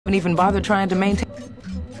Wouldn't even bother trying to maintain.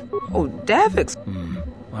 Oh, Davix.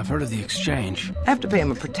 I've heard of the exchange. I have to pay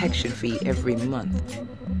him a protection fee every month.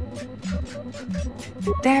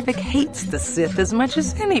 Davik hates the Sith as much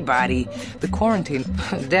as anybody. The quarantine,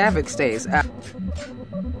 Davik stays out.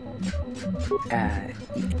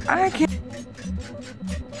 I can't.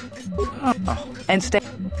 Oh, and stay.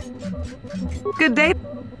 Good day.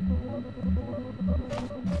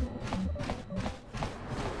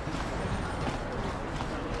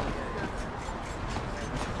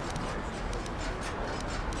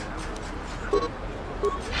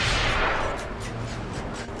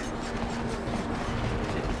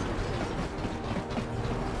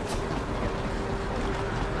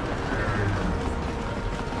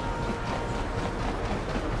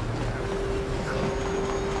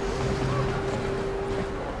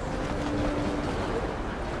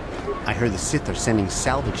 I heard the Sith are sending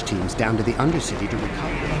salvage teams down to the Undercity to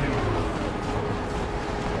recover.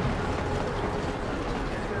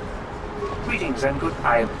 Greetings and good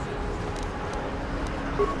eye.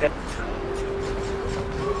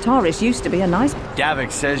 Taris used to be a nice...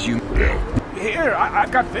 Davik says you... Here,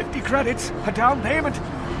 I've got 50 credits. A down payment.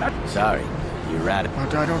 Sorry, you rat it.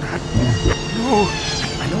 But I don't have... No.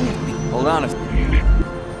 I know you have to be... Hold on a...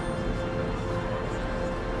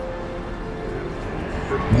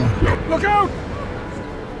 Look out!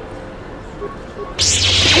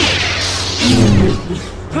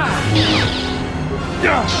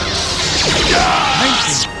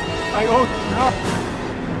 I owe...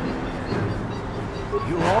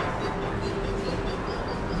 You all...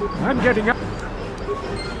 I'm getting up.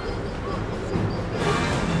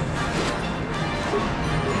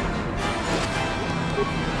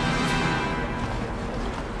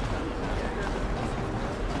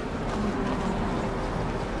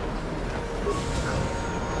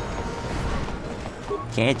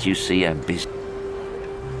 Can't you see I'm busy?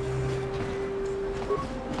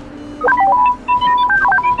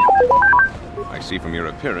 I see from your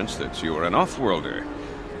appearance that you are an off-worlder.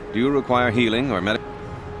 Do you require healing or medic?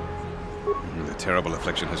 The terrible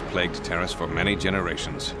affliction has plagued Taris for many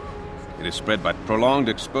generations. It is spread by prolonged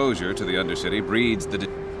exposure to the Undercity breeds the...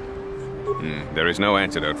 There is no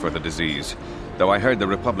antidote for the disease, though I heard the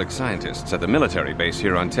Republic scientists at the military base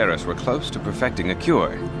here on Taris were close to perfecting a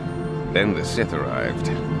cure. Then the Sith arrived.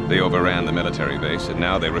 They overran the military base, and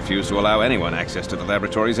now they refuse to allow anyone access to the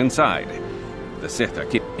laboratories inside. The Sith are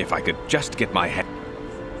If I could just get my hand...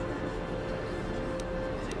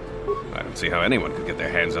 I don't see how anyone could get their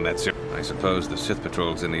hands on that serum. I suppose the Sith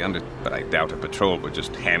patrol's in the under... But I doubt a patrol would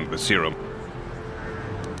just hand the serum.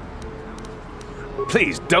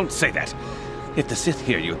 Please, don't say that! If the Sith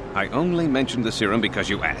hear you, I only mentioned the serum because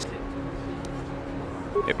you asked.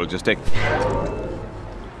 It will just take...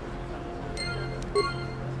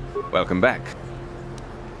 Welcome back.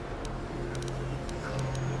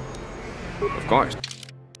 Of course.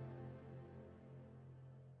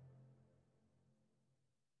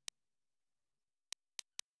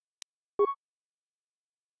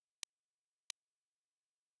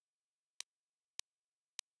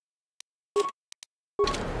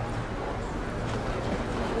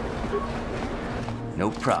 No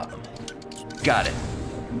problem. Got it.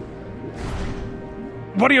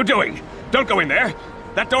 What are you doing? Don't go in there!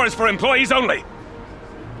 That door is for employees only!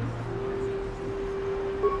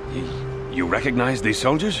 You recognize these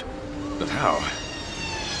soldiers? But how?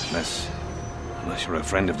 Unless you're a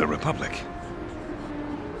friend of the Republic.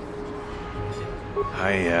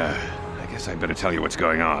 I guess I'd better tell you what's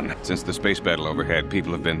going on. Since the space battle overhead,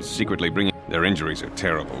 people have been secretly bringing... Their injuries are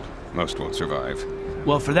terrible. Most won't survive.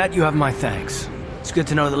 Well, for that you have my thanks. It's good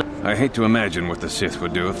to know the... I hate to imagine what the Sith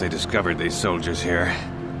would do if they discovered these soldiers here.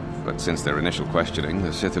 But since their initial questioning,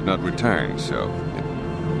 the Sith have not returned, so...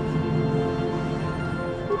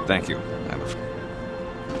 Thank you.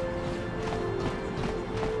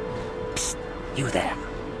 Psst, you there.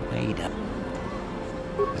 Wait up.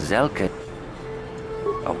 Zelka.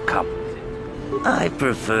 Oh, come. I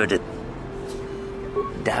prefer to...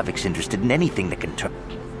 Davik's interested in anything that can turn...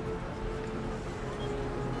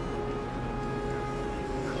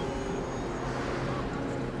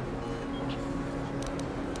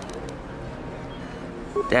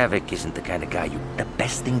 Davik isn't the kind of guy you... The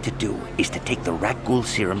best thing to do is to take the Rakghoul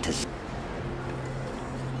serum to...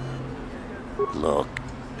 Look.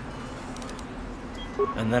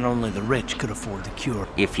 And then only the rich could afford the cure.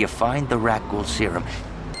 If you find the Rakghoul serum,